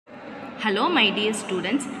Hello my dear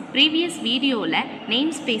students, previous video la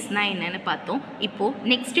namespace na enna paathom. Ipo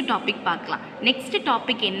next topic paakalam. Next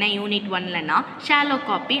topic enna unit 1 la na shallow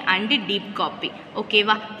copy and deep copy. Okay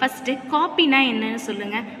va? First copy na enna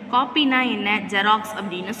solunga. Copy na enna xerox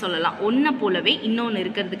அப்படினு சொல்லலாம். ஒண்ண போலவே இன்னொன்னு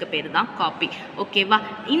இருக்குறதுக்கு பேரு தான் copy. Okay va?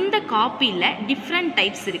 இந்த copy la different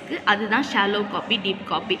types இருக்கு. அதுதான் shallow copy, deep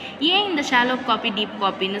copy. ஏன் இந்த shallow copy, deep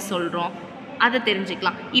copy னு சொல்றோம்? அதை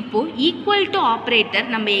தெரிஞ்சுக்கலாம். இப்போ ஈக்குவல் டு ஆப்ரேட்டர்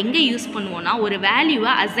நம்ம எங்கே யூஸ் பண்ணுவோம்னா ஒரு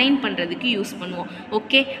வேல்யூவை அசைன் பண்ணுறதுக்கு யூஸ் பண்ணுவோம்.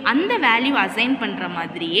 ஓகே, அந்த வேல்யூ அசைன் பண்ணுற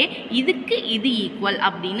மாதிரியே இதுக்கு இது ஈக்குவல்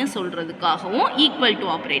அப்படின்னு சொல்கிறதுக்காகவும் ஈக்குவல் டு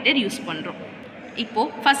ஆப்ரேட்டர் யூஸ் பண்ணுறோம்.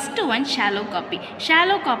 இப்போது first one shallow copy.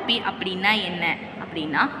 Shallow copy அப்படின்னா என்ன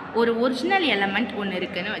அப்படின்னா ஒரு ஒரிஜினல் எலமெண்ட் ஒன்று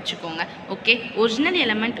இருக்குதுன்னு வச்சுக்கோங்க. ஓகே, ஒரிஜினல்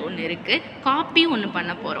எலமெண்ட் ஒன்று இருக்குது, காப்பி ஒன்று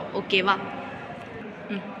பண்ண போகிறோம். ஓகேவா?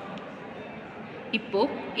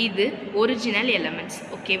 இப்போது இது ஒரிஜினல் எலமெண்ட்ஸ்.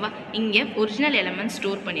 ஓகேவா? இங்கே ஒரிஜினல் எலமெண்ட்ஸ்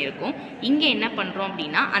ஸ்டோர் பண்ணியிருக்கோம். இங்கே என்ன பண்ணுறோம்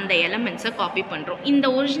அப்படின்னா அந்த எலமெண்ட்ஸை காப்பி பண்ணுறோம். இந்த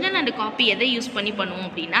ஒரிஜினல் அண்ட் காப்பி எதை யூஸ் பண்ணி பண்ணுவோம்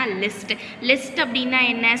அப்படின்னா லிஸ்ட். லிஸ்ட் அப்படின்னா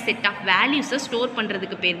என்ன? செட் ஆஃப் வேல்யூஸை ஸ்டோர்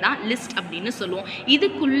பண்ணுறதுக்கு பேர் தான் லிஸ்ட் அப்படின்னு சொல்லுவோம்.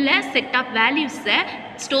 இதுக்குள்ளே செட் ஆஃப் வேல்யூஸை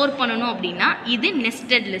ஸ்டோர் பண்ணணும் அப்படின்னா இது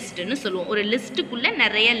நெஸ்டட் லிஸ்ட்டுன்னு சொல்லுவோம். ஒரு லிஸ்ட்டுக்குள்ளே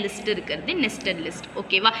நிறைய லிஸ்ட் இருக்கிறது நெஸ்டட் லிஸ்ட்.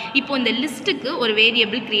 ஓகேவா? இப்போ இந்த லிஸ்ட்டுக்கு ஒரு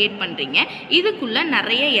வேரியபிள் க்ரியேட் பண்ணுறீங்க, இதுக்குள்ளே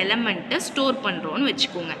நிறைய எலமெண்ட்டை ஸ்டோர் பண்ணுறோன்னு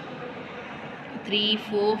வச்சுக்கோங்க. 3,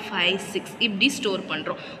 4, 5, 6 இப்படி ஸ்டோர்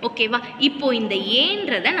பண்ணுறோம். ஓகேவா? இப்போது இந்த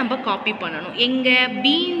ஏன்றதை நம்ம காப்பி பண்ணணும். எங்கள்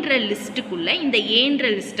பீன்ற லிஸ்ட்டுக்குள்ளே இந்த ஏன்ற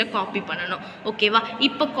லிஸ்ட்டை காப்பி பண்ணணும். ஓகேவா?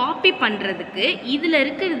 இப்போ காப்பி பண்ணுறதுக்கு இதில்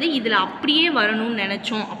இருக்கிறது இதில் அப்படியே வரணும்னு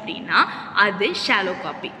நினச்சோம் அப்படின்னா அது ஷாலோ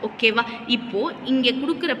காப்பி. ஓகேவா? இப்போது இங்கே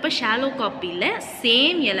கொடுக்குறப்ப ஷாலோ காப்பியில்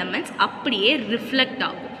சேம் எலமெண்ட்ஸ் அப்படியே ரிஃப்ளெக்ட்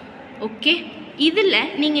ஆகும். ஓகே, இதில்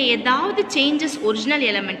நீங்கள் ஏதாவது சேஞ்சஸ் ஒரிஜினல்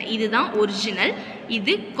எலமெண்ட், இதுதான் ஒரிஜினல்,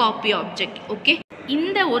 இது காப்பி ஆப்ஜெக்ட். ஓகே,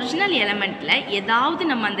 இந்த ஒரிஜினல் எலமெண்ட்டில் ஏதாவது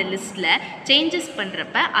நம்ம அந்த லிஸ்ட்டில் சேஞ்சஸ்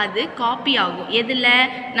பண்ணுறப்ப அது காப்பி ஆகும். எதில்?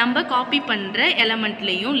 நம்ம காப்பி பண்ணுற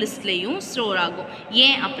எலமெண்ட்லேயும் லிஸ்ட்லேயும் ஸ்டோர் ஆகும்.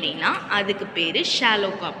 ஏன் அப்படின்னா அதுக்கு பேர்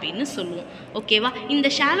ஷாலோ காப்பின்னு சொல்லுவோம். ஓகேவா? இந்த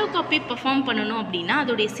ஷாலோ காப்பி பெர்ஃபார்ம் பண்ணணும் அப்படின்னா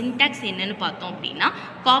அதோடைய சின்டாக்ஸ் என்னன்னு பார்த்தோம் அப்படின்னா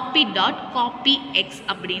காப்பி டாட் காப்பி எக்ஸ்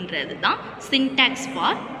அப்படின்றது தான் சின்டாக்ஸ்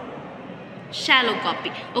ஃபார் ஷாலோ காப்பி.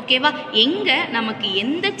 ஓகேவா? எங்கே நமக்கு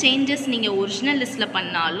எந்த சேஞ்சஸ் நீங்கள் ஒரிஜினல் லிஸ்ட்டில்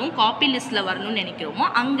பண்ணாலும் காப்பி லிஸ்ட்டில் வரணும்னு நினைக்கிறோமோ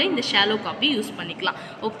அங்கே இந்த ஷாலோ காப்பி யூஸ் பண்ணிக்கலாம்.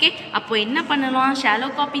 ஓகே, அப்போ என்ன பண்ணலாம்? Shallow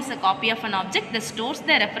copy is a copy of an object that stores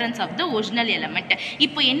the reference of the original element.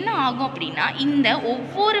 இப்போ என்ன ஆகும் அப்படின்னா இந்த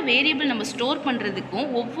ஒவ்வொரு வேரியபிள் நம்ம ஸ்டோர்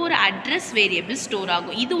பண்ணுறதுக்கும் ஒவ்வொரு அட்ரஸ் வேரியபிள் ஸ்டோர்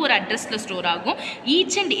ஆகும். இது ஒரு அட்ரஸில் ஸ்டோர் ஆகும்.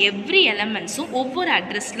 ஈச் அண்ட் எவ்ரி எலமெண்ட்ஸும் ஒவ்வொரு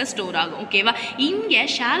அட்ரஸில் ஸ்டோர் ஆகும். ஓகேவா? இங்கே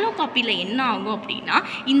ஷாலோ காப்பியில் என்ன ஆகும் அப்படின்னா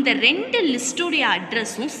இந்த ரெண்டு லிஸ்டோடைய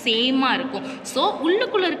அட்ரஸும் சேமாக இருக்கும். ஸோ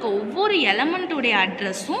உள்ளுக்குள்ளே இருக்க ஒவ்வொரு எலமெண்ட்டோடைய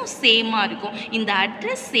அட்ரஸும் சேமாக இருக்கும். இந்த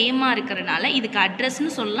அட்ரஸ் சேமாக இருக்கிறனால இதுக்கு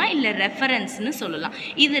அட்ரஸ்ன்னு சொல்லலாம், இல்லை ரெஃபரன்ஸ்னு சொல்லலாம்.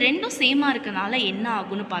 இது ரெண்டும் சேமாக இருக்கிறனால என்ன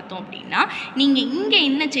ஆகும்னு பார்த்தோம் அப்படின்னா நீங்கள் இங்கே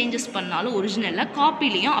என்ன சேஞ்சஸ் பண்ணாலும் ஒரிஜினலில்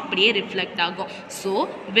காப்பிலையும் அப்படியே ரிஃப்ளெக்ட் ஆகும். ஸோ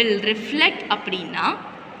வில் ரிஃப்ளெக்ட் அப்படின்னா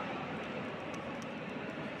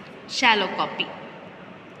ஷாலோ காப்பி.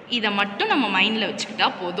 இதை மட்டும் நம்ம மைண்டில் வச்சுக்கிட்டா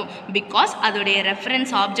போதும். பிகாஸ் அதோடைய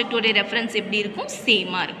ரெஃபரன்ஸ், ஆப்ஜெக்டோடைய ரெஃபரன்ஸ் எப்படி இருக்கும்?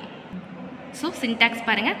 சேமாக இருக்கும். ஸோ சின்டாக்ஸ்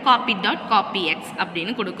பாருங்கள், காப்பி டாட் காப்பி எக்ஸ்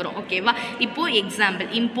அப்படின்னு கொடுக்குறோம். ஓகேவா? இப்போது எக்ஸாம்பிள்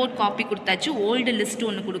இம்போர்ட் காப்பி கொடுத்தாச்சு, ஓல்டு லிஸ்ட்டு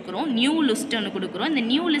ஒன்று கொடுக்குறோம், நியூ லிஸ்ட்டு ஒன்று கொடுக்குறோம். இந்த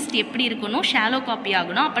நியூ லிஸ்ட் எப்படி இருக்கணும்? ஷாலோ காப்பி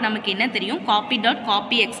ஆகணும். அப்போ நமக்கு என்ன தெரியும்? காப்பி டாட்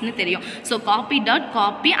காப்பி எக்ஸ்னு தெரியும். ஸோ காப்பி டாட்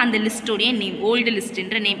காப்பி அந்த லிஸ்ட்டோடைய நேம், ஓல்டு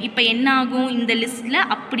லிஸ்ட்டுன்ற நேம். இப்போ என்ன ஆகும்? இந்த லிஸ்ட்டில்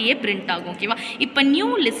அப்படியே பிரிண்ட் ஆகும். ஓகேவா? இப்போ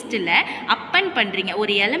நியூ லிஸ்ட்டில் அப்பன் பண்ணுறீங்க,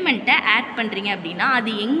 ஒரு எலமெண்ட்டை ஆட் பண்ணுறீங்க அப்படின்னா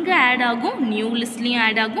அது எங்கே ஆட் ஆகும்? நியூ லிஸ்ட்லேயும்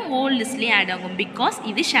ஆட் ஆகும், ஓல்டு லிஸ்ட்லேயும் ஆட் ஆகும். பிகாஸ்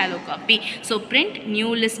இது shallow copy. So print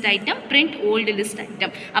new list item, print old list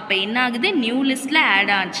item. அப்போ என்ன ஆகுது? நியூ லிஸ்ட்டில்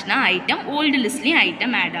ஆட் ஆச்சுன்னா ஐட்டம், ஓல்டு லிஸ்ட்லேயும்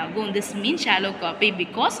ஐட்டம் ஆட் ஆகும். This means shallow copy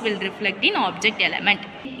because will reflect in object element.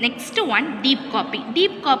 Next one deep copy.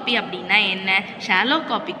 Deep copy அப்படின்னா என்ன? Shallow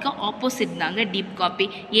காப்பிக்கு opposite தாங்க deep copy.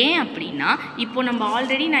 ஏன் அப்படின்னா இப்போ நம்ம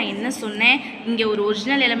ஆல்ரெடி நான் என்ன சொன்னேன், இங்கே ஒரு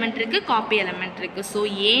ஒரிஜினல் எலமெண்ட் இருக்குது, காப்பி எலமெண்ட் இருக்குது. ஸோ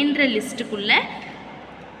ஏன்ற லிஸ்ட்டுக்குள்ளே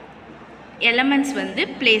எலமெண்ட்ஸ் வந்து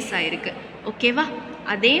பிளேஸ் ஆகிருக்கு. ஓகேவா?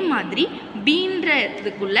 அதே மாதிரி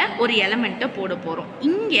பீன்றதுக்குள்ள ஒரு எலமெண்ட்டை போட போகிறோம்.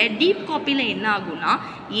 இங்கே டீப் காப்பியில் என்ன ஆகும்னா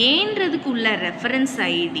ஏன்றதுக்குள்ள ரெஃபரன்ஸ்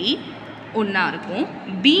ஐடி ஒன்றா இருக்கும்,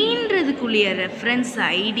 பீன்றதுக்குள்ளே ரெஃபரன்ஸ்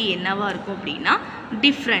ஐடி என்னவா இருக்கும் அப்படின்னா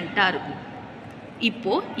டிஃப்ரெண்ட்டாக இருக்கும்.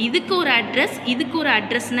 இப்போது இதுக்கு ஒரு அட்ரஸ், இதுக்கு ஒரு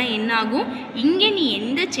அட்ரஸ்னால் என்ன ஆகும்? இங்கே நீ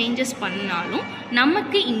எந்த சேஞ்சஸ் பண்ணாலும்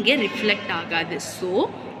நமக்கு இங்கே ரிஃப்ளெக்ட் ஆகாது. So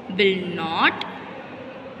will not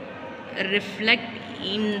reflect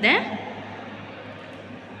in the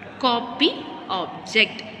copy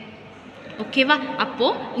object. ஓகேவா?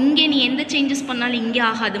 அப்போது இங்கே நீ எந்த சேஞ்சஸ் பண்ணாலும் இங்கே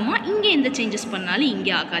ஆகாதுமா, இங்கே எந்த சேஞ்சஸ் பண்ணாலும்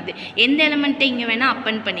இங்கே ஆகாது. எந்த எலமெண்ட்டை இங்கே வேணால்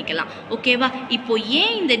அப்பன் பண்ணிக்கலாம். ஓகேவா? இப்போது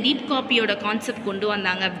ஏன் இந்த டீப் காப்பியோட கான்செப்ட் கொண்டு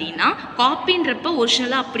வந்தாங்க அப்படின்னா, காப்பின்றப்ப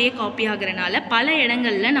ஒரிஜினலாக அப்படியே காப்பி ஆகுறனால பல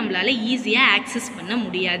இடங்களில் நம்மளால் ஈஸியாக ஆக்சஸ் பண்ண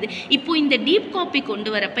முடியாது. இப்போது இந்த டீப் காப்பி கொண்டு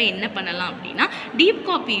வரப்போ என்ன பண்ணலாம் அப்படின்னா, டீப்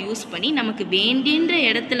காப்பி யூஸ் பண்ணி நமக்கு வேண்டின்ற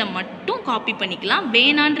இடத்துல மட்டும் காப்பி பண்ணிக்கலாம்.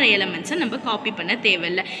 வேணான்ற எலமெண்ட்ஸை நம்ம காப்பி பண்ண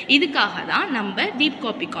தேவையில்லை. இதுக்காக தான் நம்ம டீப்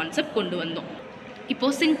காப்பி கான்செப்ட் கொண்டு வந்தோம்.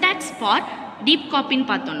 இப்போது சின்டாக்ஸ் ஃபார் டீப் காப்பின்னு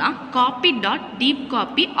பார்த்தோன்னா copy dot deep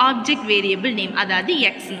copy object variable name, அதாவது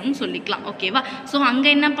எக்ஸ்னு சொல்லிக்கலாம். ஓகேவா? ஸோ அங்கே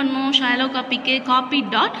என்ன பண்ணோம், shallow காப்பிக்கு copy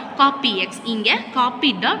dot copy X, இங்கே copy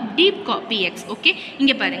dot deep copy X. Okay,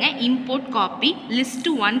 இங்கே பாருங்கள் இம்போர்ட் காப்பி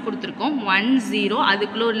லிஸ்ட்டு 1 கொடுத்துருக்கோம், 1 0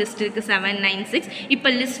 அதுக்குள்ளே ஒரு லிஸ்ட் இருக்குது 7 9 6.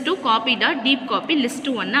 இப்போ list copy dot deep copy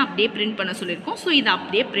list 1 அப்படியே பிரிண்ட் பண்ண சொல்லியிருக்கோம். ஸோ இது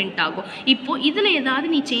அப்படியே பிரிண்ட் ஆகும். இப்போது இதில்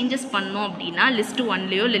ஏதாவது நீ சேஞ்சஸ் பண்ணோம் அப்படின்னா லிஸ்ட்டு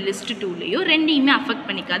 1லையோ இல்லை லிஸ்ட்டு 2லையோ ரெண்டையுமே அஃபெக்ட்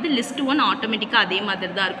பண்ணிக்காது. லிஸ்ட்டு 1 ஆட்டோமேட்டிக்காக அதே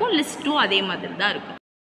மாதிரி தான் இருக்கும், லிஸ்ட் 2 அதே மாதிரி தான் இருக்கும்.